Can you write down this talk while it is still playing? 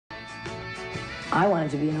I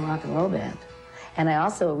wanted to be in a rock and roll band. And I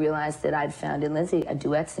also realized that I'd found in Lindsey a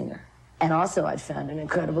duet singer. And also I'd found an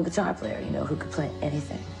incredible guitar player, you know, who could play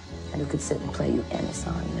anything and who could sit and play you any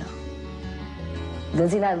song, you know.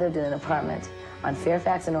 Lindsey and I lived in an apartment on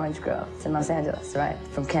Fairfax and Orange Grove. It's in Los Angeles, right?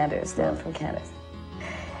 From Candace, down from Candace.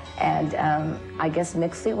 And I guess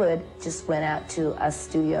Mick Fleetwood just went out to a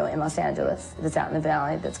studio in Los Angeles that's out in the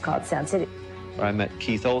valley that's called Sound City. Where I met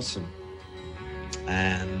Keith Olsen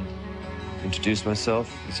and introduced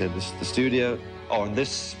myself. He said, "This is the studio." Oh, and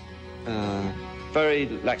this, very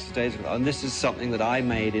lackadaisical, and this is something that I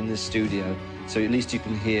made in this studio, so at least you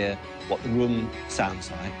can hear what the room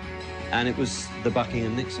sounds like. And it was the Bucking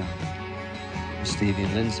and Nick sound, with Stevie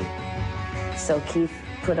and Lindsey. So Keith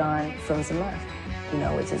put on Frozen Love, you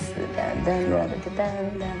know, which is the dun, dun, dun,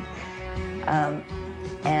 dun, dun, dun.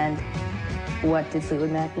 And what did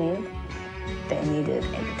Fleetwood Mac need? They needed a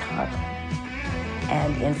guitar player.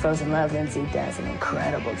 And in Frozen Love, Lindsey does an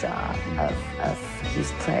incredible job of he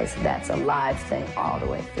plays. That's a live thing all the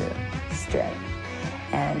way through, straight.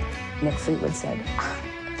 And Mick Fleetwood said,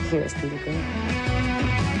 "Here's Peter Green."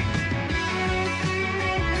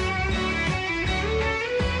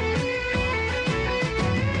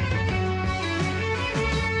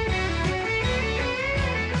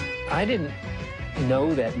 I didn't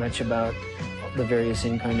know that much about the various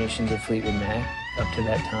incarnations of Fleetwood Mac up to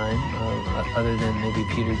that time, other than maybe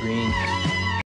Peter Green.